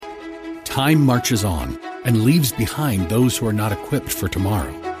Time marches on and leaves behind those who are not equipped for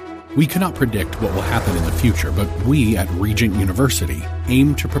tomorrow. We cannot predict what will happen in the future, but we at Regent University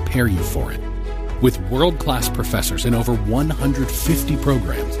aim to prepare you for it. With world-class professors in over 150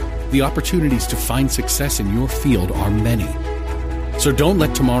 programs, the opportunities to find success in your field are many. So don't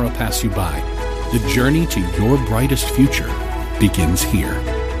let tomorrow pass you by. The journey to your brightest future begins here.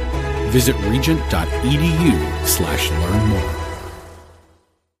 Visit regent.edu/learn more.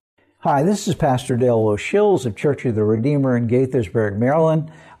 Hi, this is Pastor Dale O'Shills of Church of the Redeemer in Gaithersburg,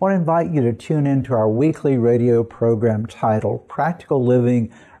 Maryland. I want to invite you to tune into our weekly radio program titled Practical Living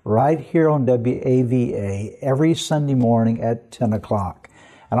right here on WAVA every Sunday morning at 10 o'clock.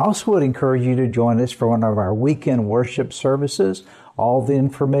 And I also would encourage you to join us for one of our weekend worship services. All the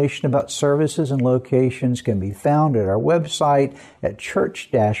information about services and locations can be found at our website at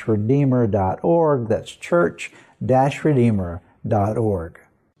church-redeemer.org. That's church-redeemer.org.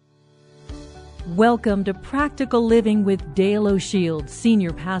 Welcome to Practical Living with Dale O'Shields,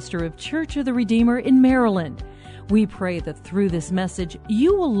 Senior Pastor of Church of the Redeemer in Maryland. We pray that through this message,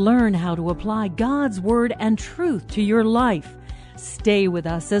 you will learn how to apply God's Word and truth to your life. Stay with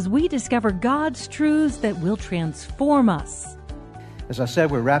us as we discover God's truths that will transform us. As I said,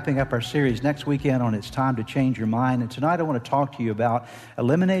 we're wrapping up our series next weekend on It's Time to Change Your Mind. And tonight I want to talk to you about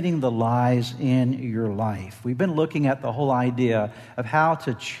eliminating the lies in your life. We've been looking at the whole idea of how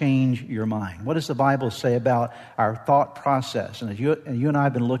to change your mind. What does the Bible say about our thought process? And as you and I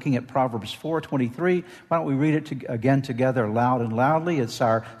have been looking at Proverbs 4:23, why don't we read it again together loud and loudly? It's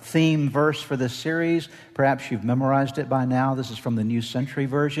our theme verse for this series. Perhaps you've memorized it by now. This is from the New Century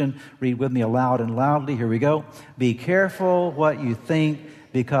Version. Read with me aloud and loudly. Here we go. Be careful what you think,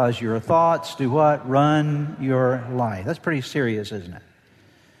 because your thoughts do what? Run your life. That's pretty serious, isn't it?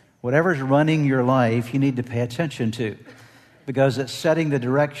 Whatever's running your life, you need to pay attention to, because it's setting the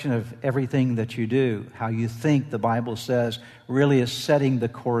direction of everything that you do. How you think, the Bible says, really is setting the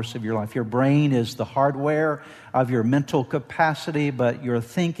course of your life. Your brain is the hardware of your mental capacity, but your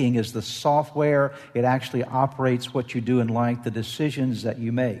thinking is the software. It actually operates what you do in life, the decisions that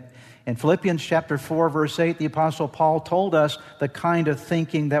you make. In Philippians chapter 4, verse 8, the Apostle Paul told us the kind of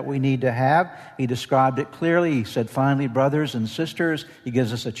thinking that we need to have. He described it clearly. He said, finally, brothers and sisters, he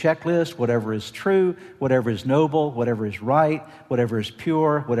gives us a checklist. Whatever is true, whatever is noble, whatever is right, whatever is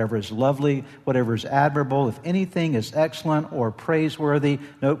pure, whatever is lovely, whatever is admirable, if anything is excellent or praiseworthy,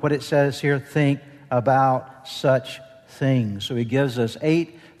 note what it says here, think about such things. So he gives us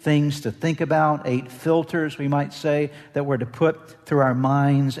 8 things to think about, 8 filters, we might say, that we're to put through our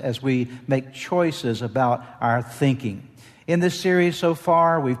minds as we make choices about our thinking. In this series so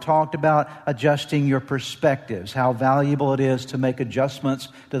far, we've talked about adjusting your perspectives, how valuable it is to make adjustments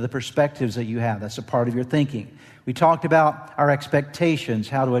to the perspectives that you have. That's a part of your thinking. We talked about our expectations,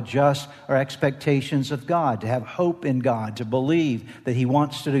 how to adjust our expectations of God, to have hope in God, to believe that He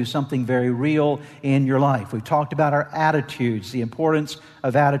wants to do something very real in your life. We talked about our attitudes, the importance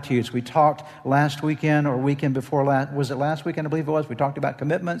of attitudes. We talked last weekend or weekend before last, was it last weekend? I believe it was. We talked about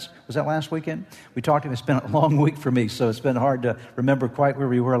commitments. Was that last weekend? It's been a long week for me, so it's been hard to remember quite where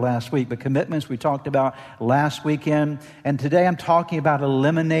we were last week. But commitments we talked about last weekend. And today I'm talking about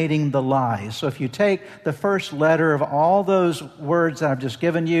eliminating the lies. So if you take the first letter of all those words that I've just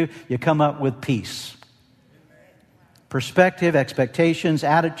given you, you come up with peace. Perspective, expectations,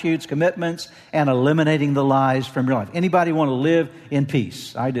 attitudes, commitments, and eliminating the lies from your life. Anybody want to live in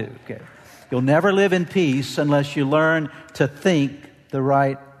peace? I do. Okay. You'll never live in peace unless you learn to think the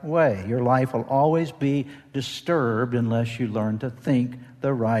right way. Your life will always be disturbed unless you learn to think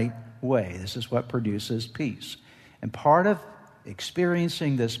the right way. This is what produces peace. And part of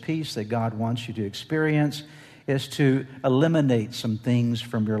experiencing this peace that God wants you to experience is to eliminate some things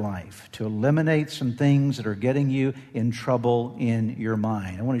from your life, to eliminate some things that are getting you in trouble in your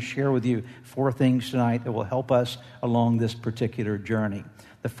mind. I want to share with you 4 things tonight that will help us along this particular journey.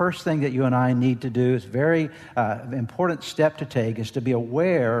 The first thing that you and I need to do is very important step to take is to be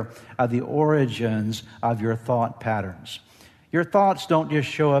aware of the origins of your thought patterns. Your thoughts don't just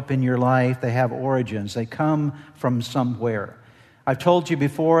show up in your life. They have origins. They come from somewhere. I've told you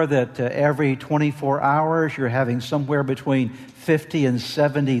before that every 24 hours you're having somewhere between 50 and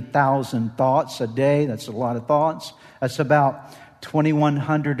 70,000 thoughts a day. That's a lot of thoughts. That's about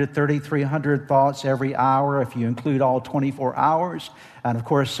 2,100 to 3,300 thoughts every hour if you include all 24 hours. And of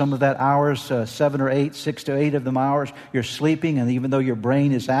course, some of that hours, 6 to 8 of them hours, you're sleeping. And even though your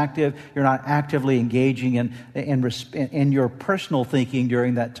brain is active, you're not actively engaging in your personal thinking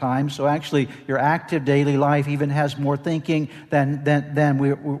during that time. So actually, your active daily life even has more thinking than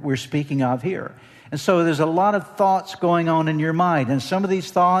we're speaking of here. And so there's a lot of thoughts going on in your mind. And some of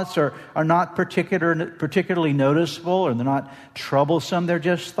these thoughts are not particularly noticeable, or they're not troublesome. They're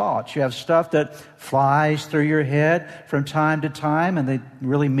just thoughts. You have stuff that flies through your head from time to time, and they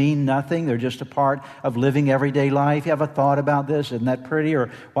really mean nothing. They're just a part of living everyday life. You have a thought about this, isn't that pretty? Or,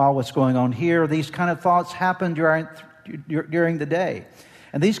 wow, what's going on here? These kind of thoughts happen during the day.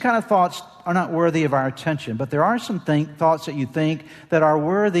 And these kind of thoughts are not worthy of our attention, but there are some thoughts that you think that are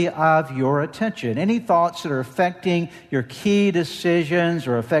worthy of your attention. Any thoughts that are affecting your key decisions,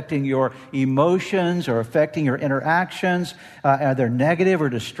 or affecting your emotions, or affecting your interactions, they're negative or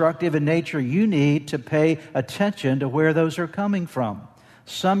destructive in nature, you need to pay attention to where those are coming from.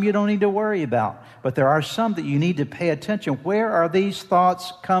 Some you don't need to worry about, but there are some that you need to pay attention. Where are these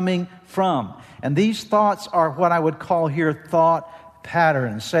thoughts coming from? And these thoughts are what I would call here thought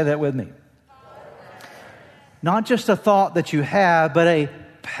patterns. Say that with me. Not just a thought that you have, but a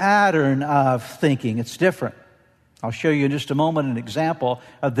pattern of thinking. It's different. I'll show you in just a moment an example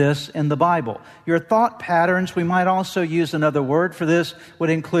of this in the Bible. Your thought patterns, we might also use another word for this,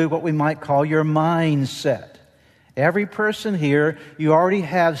 would include what we might call your mindset. Every person here, you already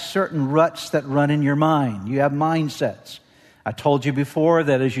have certain ruts that run in your mind. You have mindsets. I told you before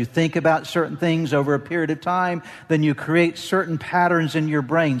that as you think about certain things over a period of time, then you create certain patterns in your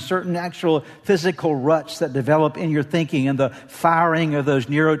brain, certain actual physical ruts that develop in your thinking, and the firing of those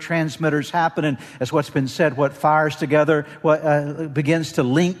neurotransmitters happen. And as what's been said, what fires together, what begins to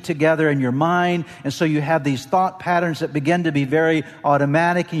link together in your mind. And so you have these thought patterns that begin to be very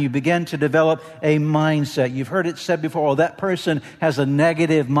automatic, and you begin to develop a mindset. You've heard it said before, oh, that person has a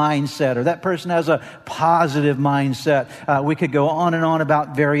negative mindset, or that person has a positive mindset. We could go on and on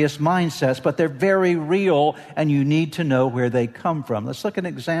about various mindsets, but they're very real, and you need to know where they come from. Let's look at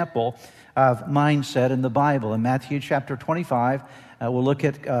an example of mindset in the Bible. In Matthew chapter 25, we'll look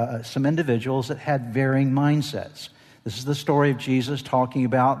at some individuals that had varying mindsets. This is the story of Jesus talking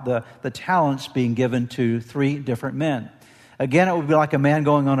about the talents being given to 3 different men. Again, it would be like a man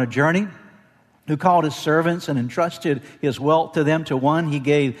going on a journey who called his servants and entrusted his wealth to them. To one he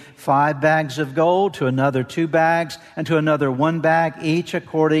gave 5 bags of gold, to another 2 bags, and to another 1 bag, each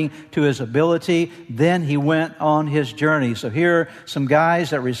according to his ability. Then he went on his journey. So here are some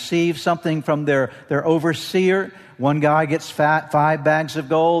guys that received something from their overseer. One guy gets 5 bags of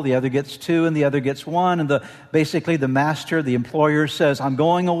gold, the other gets 2, and the other gets 1. And basically the master, the employer, says, I'm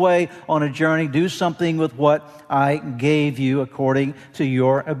going away on a journey. Do something with what I gave you according to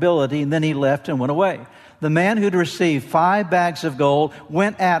your ability. And then he left and went away. The man who'd received 5 bags of gold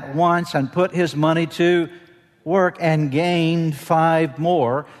went at once and put his money to work and gained 5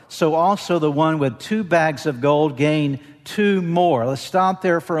 more. So also the one with 2 bags of gold gained 2 more. Let's stop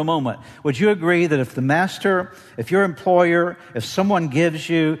there for a moment. Would you agree that if the master, if your employer, if someone gives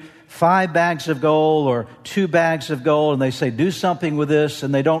you 5 bags of gold or 2 bags of gold, and they say, do something with this,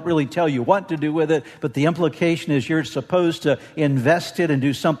 and they don't really tell you what to do with it, but the implication is you're supposed to invest it and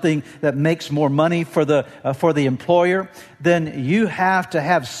do something that makes more money for the employer, then you have to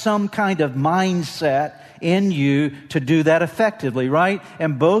have some kind of mindset in you to do that effectively, right?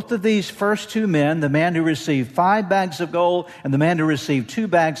 And both of these first 2 men, the man who received 5 bags of gold and the man who received 2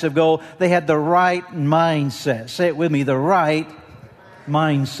 bags of gold, they had the right mindset. Say it with me, the right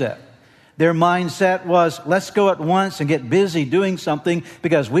mindset. Their mindset was, let's go at once and get busy doing something,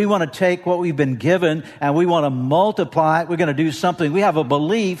 because we want to take what we've been given and we want to multiply it. We're going to do something. We have a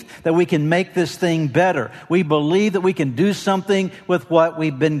belief that we can make this thing better. We believe that we can do something with what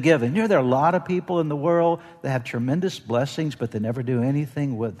we've been given. You know, there are a lot of people in the world that have tremendous blessings, but they never do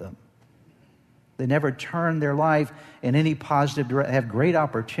anything with them. They never turn their life in any positive direction. They have great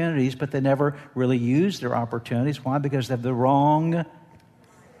opportunities, but they never really use their opportunities. Why? Because they have the wrong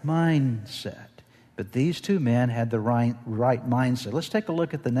mindset. But these 2 men had the right mindset. Let's take a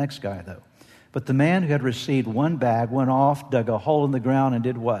look at the next guy, though. But the man who had received 1 bag went off, dug a hole in the ground, and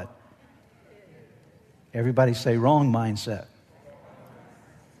did what? Everybody say wrong mindset.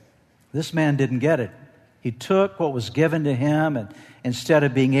 This man didn't get it. He took what was given to him, and instead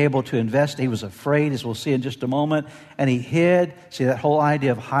of being able to invest, he was afraid, as we'll see in just a moment, and he hid. See, that whole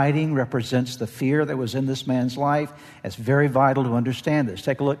idea of hiding represents the fear that was in this man's life. It's very vital to understand this.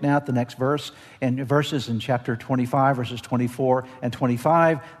 Take a look now at the next verse, and verses in chapter 25, verses 24 and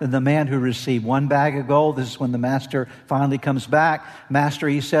 25. Then the man who received 1 bag of gold, this is when the master finally comes back. Master,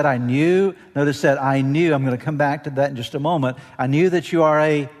 he said, I knew, notice that I knew, I'm going to come back to that in just a moment. I knew that you are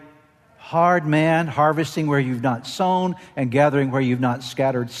a hard man, harvesting where you've not sown and gathering where you've not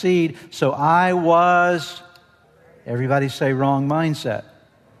scattered seed. So I was, everybody say wrong mindset.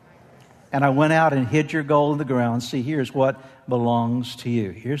 And I went out and hid your gold in the ground. See, here's what belongs to you.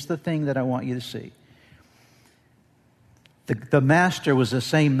 Here's the thing that I want you to see. The master was the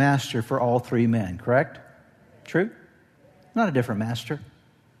same master for all three men, correct? True? Not a different master.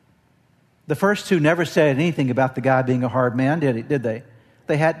 The first two never said anything about the guy being a hard man, did they?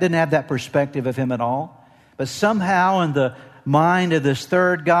 They didn't have that perspective of him at all. But somehow in the mind of this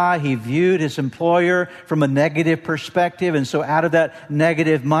third guy, he viewed his employer from a negative perspective. And so out of that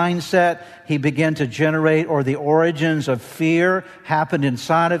negative mindset, he began to generate, or the origins of fear happened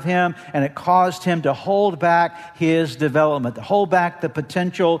inside of him. And it caused him to hold back his development, to hold back the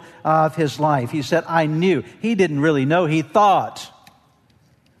potential of his life. He said, I knew. He didn't really know. He thought.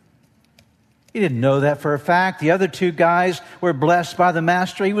 He didn't know that for a fact. The other two guys were blessed by the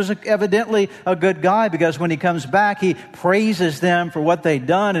master. He was evidently a good guy, because when he comes back, he praises them for what they'd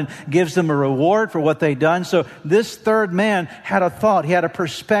done and gives them a reward for what they'd done. So this third man had a thought. He had a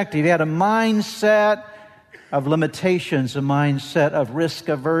perspective. He had a mindset of limitations, a mindset of risk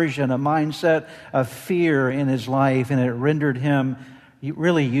aversion, a mindset of fear in his life, and it rendered him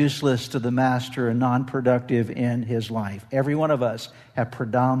really useless to the master and non-productive in his life. Every one of us have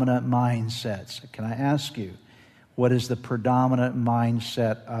predominant mindsets. Can I ask you, what is the predominant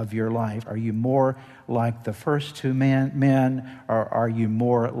mindset of your life? Are you more like the first two men, or are you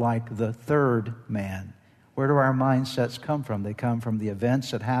more like the third man? Where do our mindsets come from? They come from the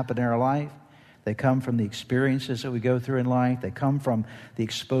events that happen in our life. They come from the experiences that we go through in life. They come from the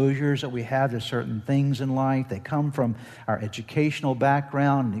exposures that we have to certain things in life. They come from our educational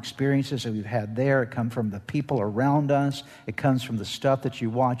background and experiences that we've had there. It comes from the people around us. It comes from the stuff that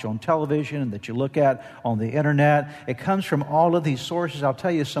you watch on television and that you look at on the internet. It comes from all of these sources. I'll tell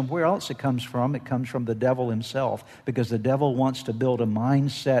you somewhere else it comes from. It comes from the devil himself, because the devil wants to build a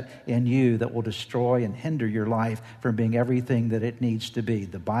mindset in you that will destroy and hinder your life from being everything that it needs to be.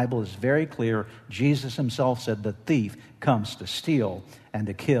 The Bible is very clear. Jesus himself said the thief comes to steal and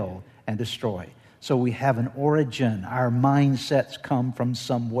to kill and destroy. So we have an origin. Our mindsets come from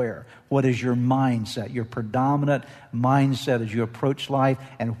somewhere. What is your mindset? Your predominant mindset as you approach life,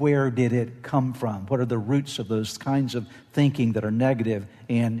 and where did it come from? What are the roots of those kinds of thinking that are negative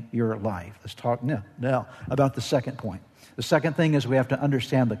in your life? Let's talk now about the second point. The second thing is we have to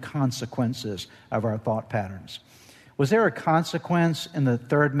understand the consequences of our thought patterns. Was there a consequence in the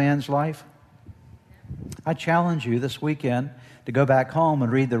third man's life? I challenge you this weekend to go back home and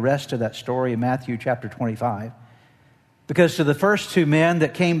read the rest of that story in Matthew chapter 25. Because to the first two men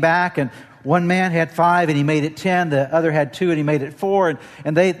that came back, and one man had 5 and he made it 10, the other had 2 and he made it 4,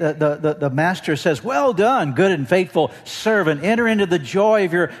 and the master says, well done, good and faithful servant. Enter into the joy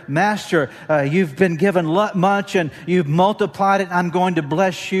of your master. You've been given much and you've multiplied it. I'm going to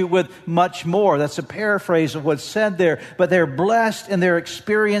bless you with much more. That's a paraphrase of what's said there. But they're blessed in their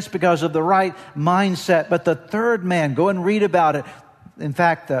experience because of the right mindset. But the third man, go and read about it. In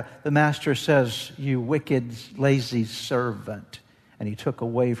fact, the master says, you wicked, lazy servant. And he took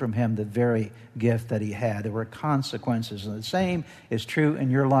away from him the very gift that he had. There were consequences. And the same is true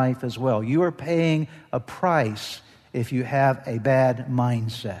in your life as well. You are paying a price if you have a bad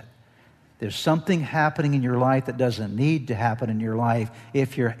mindset. There's something happening in your life that doesn't need to happen in your life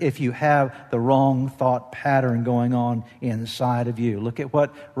if you have the wrong thought pattern going on inside of you. Look at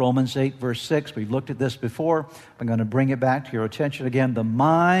what Romans 8 verse 6, we've looked at this before. I'm going to bring it back to your attention again. The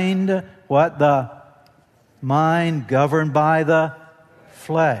mind, what? The mind governed by the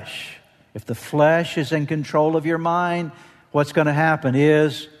flesh. If the flesh is in control of your mind, what's going to happen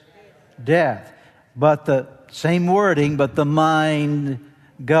is death. But the same wording, but the mind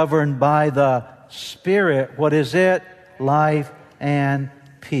governed by the Spirit, what is it? Life and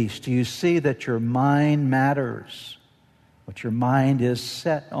peace. Do you see that your mind matters? What your mind is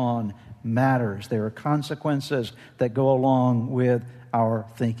set on matters. There are consequences that go along with our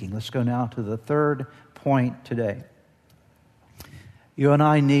thinking. Let's go now to the third point today. You and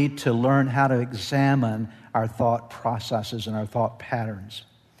I need to learn how to examine our thought processes and our thought patterns.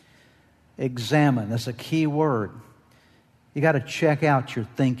 Examine, that's a key word. You got to check out your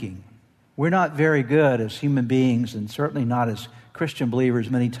thinking. We're not very good as human beings, and certainly not as Christian believers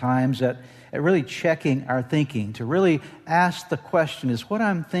many times, at really checking our thinking, to really ask the question, is what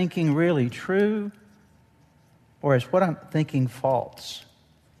I'm thinking really true? Or is what I'm thinking false?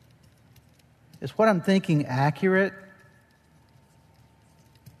 Is what I'm thinking accurate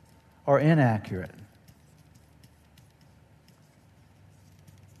or inaccurate?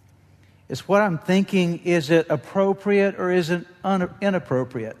 Is what I'm thinking, is it appropriate or is it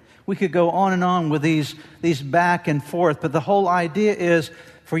inappropriate? We could go on and on with these back and forth, but the whole idea is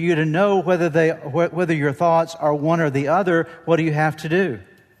for you to know whether your thoughts are one or the other. What do you have to do?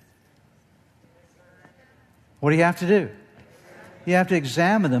 What do you have to do? You have to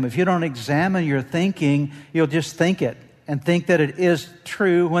examine them. If you don't examine your thinking, you'll just think it. and think that it is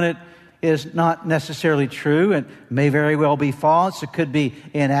true when it is not necessarily true. It may very well be false. It could be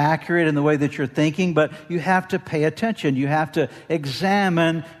inaccurate in the way that you're thinking, but you have to pay attention. You have to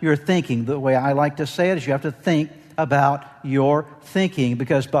examine your thinking. The way I like to say it is you have to think about your thinking,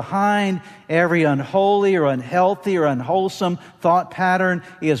 because behind every unholy or unhealthy or unwholesome thought pattern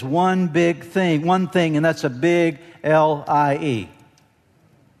is one thing, and that's a big L-I-E.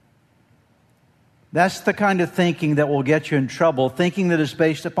 That's the kind of thinking that will get you in trouble, thinking that is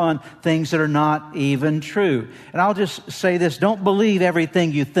based upon things that are not even true. And I'll just say this, don't believe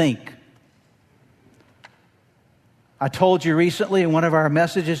everything you think. I told you recently in one of our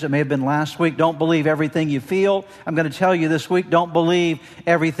messages, it may have been last week, don't believe everything you feel. I'm going to tell you this week, don't believe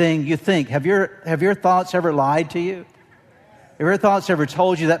everything you think. Have your thoughts ever lied to you? Have your thoughts ever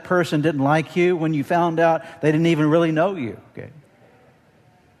told you that person didn't like you when you found out they didn't even really know you? Okay.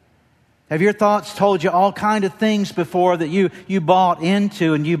 Have your thoughts told you all kind of things before that you bought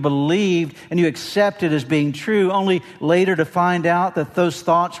into and you believed and you accepted as being true, only later to find out that those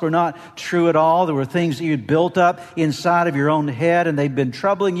thoughts were not true at all? There were things that you'd built up inside of your own head, and they'd been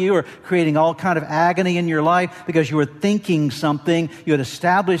troubling you or creating all kind of agony in your life because you were thinking something, you had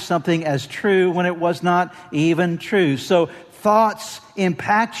established something as true when it was not even true. So thoughts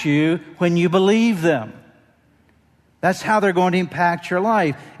impact you when you believe them. That's how they're going to impact your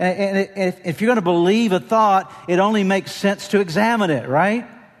life. And if you're going to believe a thought, it only makes sense to examine it, right?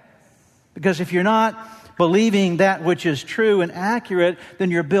 Because if you're not believing that which is true and accurate, then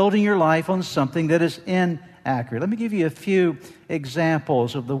you're building your life on something that is inaccurate. Let me give you a few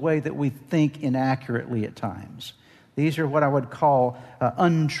examples of the way that we think inaccurately at times. These are what I would call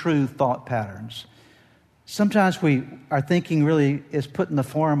untrue thought patterns. Sometimes our thinking really is put in the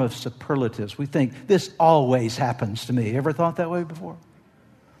form of superlatives. We think, this always happens to me. Ever thought that way before?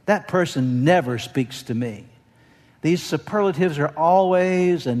 That person never speaks to me. These superlatives are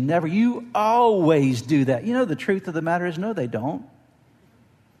always and never. You always do that. You know, the truth of the matter is, no, they don't.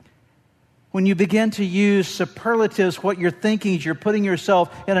 When you begin to use superlatives, what you're thinking is you're putting yourself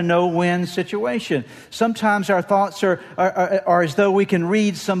in a no-win situation. Sometimes our thoughts are as though we can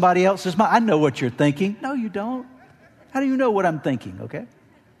read somebody else's mind. I know what you're thinking. No, you don't. How do you know what I'm thinking, okay?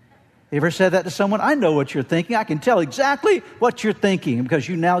 You ever said that to someone? I know what you're thinking. I can tell exactly what you're thinking, because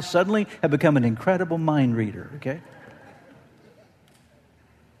you now suddenly have become an incredible mind reader, okay?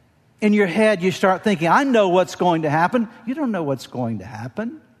 In your head, you start thinking, I know what's going to happen. You don't know what's going to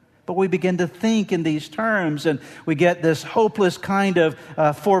happen. But we begin to think in these terms, and we get this hopeless kind of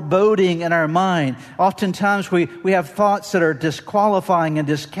foreboding in our mind. Oftentimes we have thoughts that are disqualifying and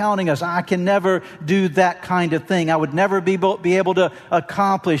discounting us. I can never do that kind of thing. I would never be able to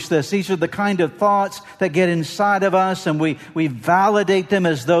accomplish this. These are the kind of thoughts that get inside of us, and we validate them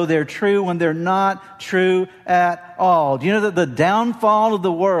as though they're true when they're not true at all. Do you know that the downfall of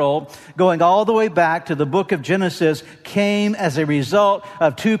the world, going all the way back to the book of Genesis, came as a result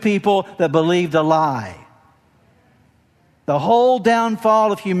of two people that believed a lie? The whole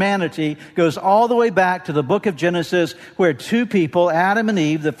downfall of humanity goes all the way back to the book of Genesis, where two people, Adam and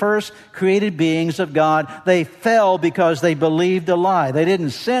Eve, the first created beings of God, they fell because they believed a lie. They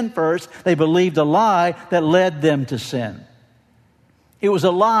didn't sin first. They believed a lie that led them to sin. It was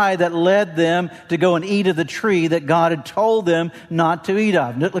a lie that led them to go and eat of the tree that God had told them not to eat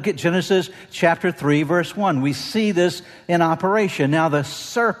of. Look at Genesis chapter 3, verse 1. We see this in operation. Now the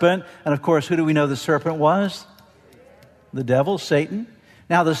serpent, and of course, who do we know the serpent was? The devil, Satan.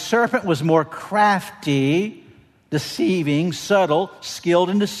 Now the serpent was more crafty, deceiving, subtle,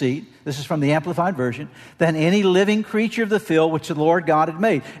 skilled in deceit. This is from the Amplified Version. Than any living creature of the field which the Lord God had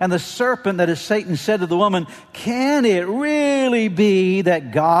made. And the serpent, that is Satan, said to the woman, can it really be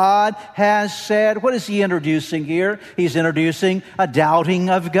that God has said? What is he introducing here? He's introducing a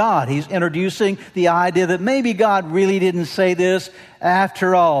doubting of God. He's introducing the idea that maybe God really didn't say this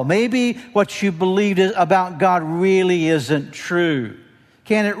after all. Maybe what you believed about God really isn't true.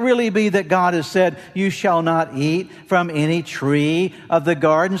 Can it really be that God has said, you shall not eat from any tree of the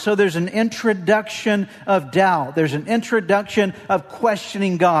garden? So there's an introduction of doubt. There's an introduction of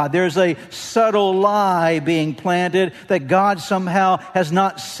questioning God. There's a subtle lie being planted that God somehow has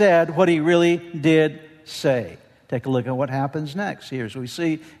not said what he really did say. Take a look at what happens next here, as we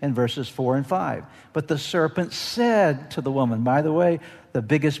see in verses 4 and 5. But the serpent said to the woman, by the way, the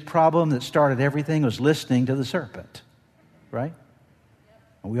biggest problem that started everything was listening to the serpent, right?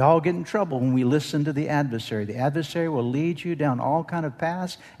 And we all get in trouble when we listen to the adversary. The adversary will lead you down all kind of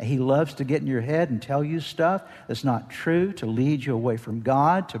paths, and he loves to get in your head and tell you stuff that's not true, to lead you away from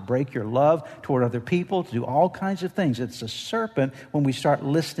God, to break your love toward other people, to do all kinds of things. It's the serpent, when we start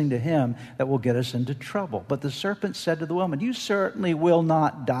listening to him, that will get us into trouble. But the serpent said to the woman, "You certainly will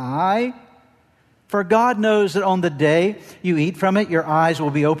not die. For God knows that on the day you eat from it, your eyes will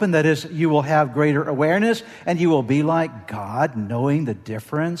be open. That is, you will have greater awareness, and you will be like God, knowing the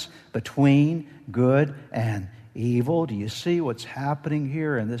difference between good and evil." Do you see what's happening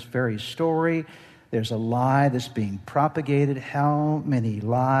here in this very story? There's a lie that's being propagated. How many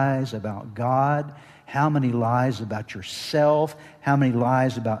lies about God? How many lies about yourself? How many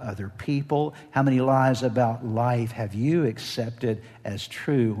lies about other people? How many lies about life have you accepted as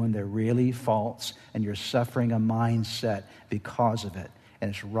true when they're really false, and you're suffering a mindset because of it? And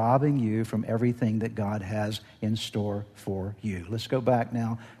it's robbing you from everything that God has in store for you. Let's go back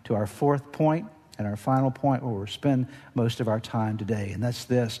now to our fourth point and our final point where we'll spend most of our time today. And that's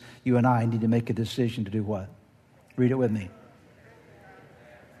this. You and I need to make a decision to do what? Read it with me.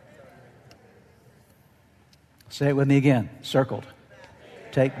 Say it with me again. Circled.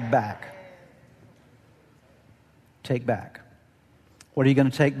 Take back. Take back. What are you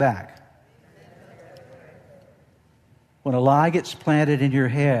going to take back? When a lie gets planted in your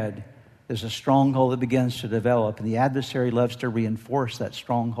head, there's a stronghold that begins to develop, and the adversary loves to reinforce that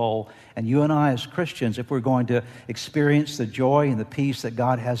stronghold. And you and I as Christians, if we're going to experience the joy and the peace that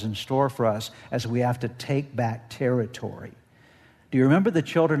God has in store for us, as we have to take back territory. Do you remember the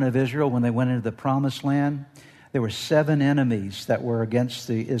children of Israel when they went into the promised land? There were 7 enemies that were against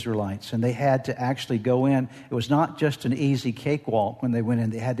the Israelites, and they had to actually go in. It was not just an easy cakewalk when they went in.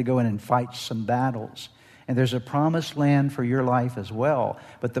 They had to go in and fight some battles. And there's a promised land for your life as well,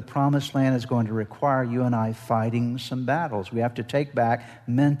 but the promised land is going to require you and I fighting some battles. We have to take back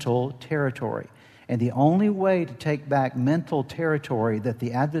mental territory. And the only way to take back mental territory that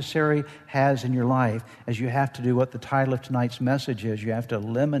the adversary has in your life is you have to do what the title of tonight's message is. You have to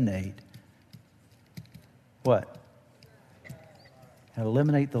eliminate what?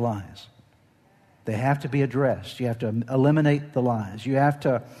 Eliminate the lies. They have to be addressed. You have to eliminate the lies. You have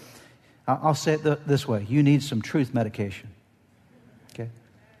to, I'll say it this way, you need some truth medication. Okay?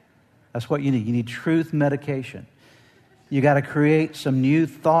 That's what you need. You need truth medication. You got to create some new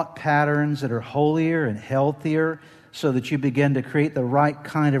thought patterns that are holier and healthier, so that you begin to create the right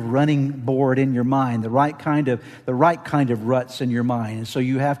kind of running board in your mind, the right kind of ruts in your mind. And so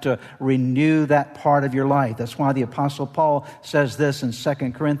you have to renew that part of your life. That's why the Apostle Paul says this in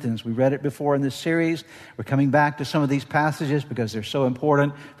 2 Corinthians. We read it before in this series. We're coming back to some of these passages because they're so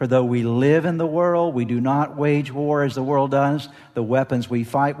important. For though we live in the world, we do not wage war as the world does. The weapons we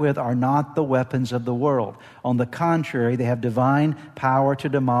fight with are not the weapons of the world. On the contrary, they have divine power to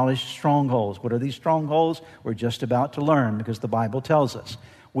demolish strongholds. What are these strongholds? We're just about to learn, because the Bible tells us.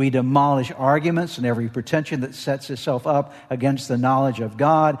 We demolish arguments and every pretension that sets itself up against the knowledge of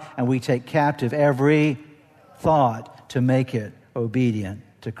God, and we take captive every thought to make it obedient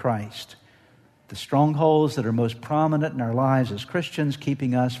to Christ. The strongholds that are most prominent in our lives as Christians,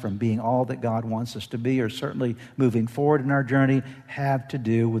 keeping us from being all that God wants us to be, or certainly moving forward in our journey, have to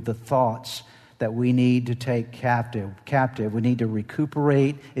do with the thoughts that we need to take captive. We need to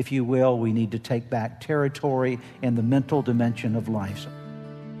recuperate, if you will. We need to take back territory in the mental dimension of life.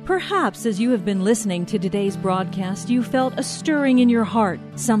 Perhaps as you have been listening to today's broadcast, you felt a stirring in your heart,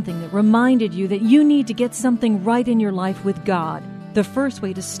 something that reminded you that you need to get something right in your life with God. The first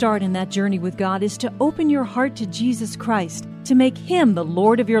way to start in that journey with God is to open your heart to Jesus Christ, to make Him the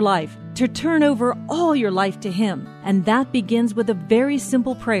Lord of your life, to turn over all your life to Him. And that begins with a very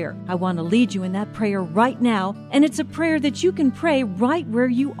simple prayer. I want to lead you in that prayer right now, and it's a prayer that you can pray right where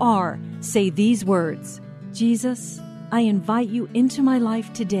you are. Say these words: Jesus, I invite you into my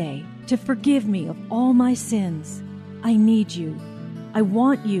life today to forgive me of all my sins. I need you. I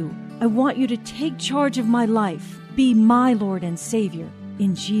want you. I want you to take charge of my life. Be my Lord and Savior,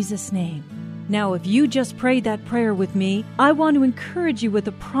 in Jesus' name. Now, if you just prayed that prayer with me, I want to encourage you with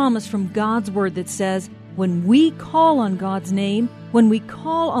a promise from God's Word that says, when we call on God's name, when we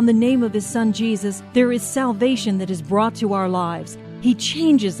call on the name of His Son Jesus, there is salvation that is brought to our lives. He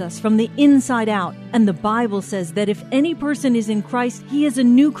changes us from the inside out. And the Bible says that if any person is in Christ, he is a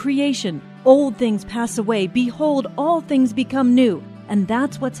new creation. Old things pass away. Behold, all things become new. And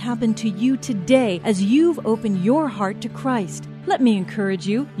that's what's happened to you today as you've opened your heart to Christ. Let me encourage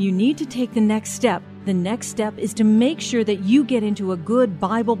you. You need to take the next step. The next step is to make sure that you get into a good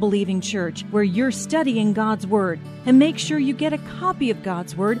Bible-believing church where you're studying God's Word. And make sure you get a copy of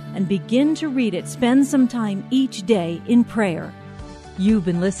God's Word and begin to read it. Spend some time each day in prayer. You've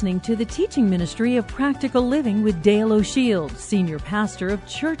been listening to the teaching ministry of Practical Living with Dale O'Shields, Senior Pastor of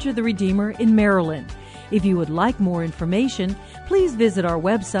Church of the Redeemer in Maryland. If you would like more information, please visit our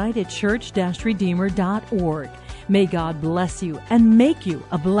website at church-redeemer.org. May God bless you and make you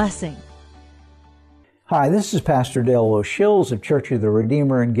a blessing. Hi, this is Pastor Dale O'Shields of Church of the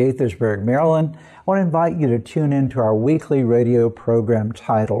Redeemer in Gaithersburg, Maryland. I want to invite you to tune in to our weekly radio program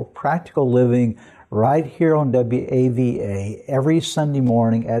titled Practical Living right here on WAVA every Sunday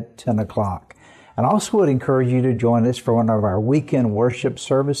morning at 10 o'clock. And I also would encourage you to join us for one of our weekend worship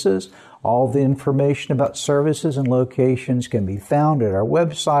services. All the information about services and locations can be found at our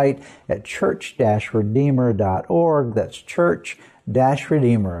website at church-redeemer.org. That's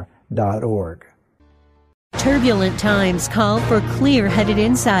church-redeemer.org. Turbulent times call for clear-headed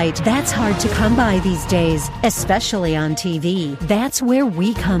insight. That's hard to come by these days, especially on TV. That's where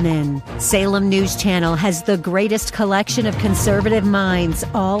we come in. Salem News Channel has the greatest collection of conservative minds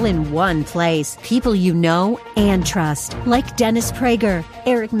all in one place. People you know and trust, like Dennis Prager,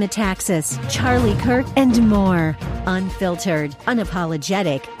 Eric Metaxas, Charlie Kirk, and more. Unfiltered,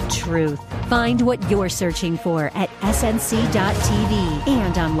 unapologetic truth. Find what you're searching for at snc.tv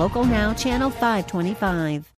and on Local Now, Channel 525.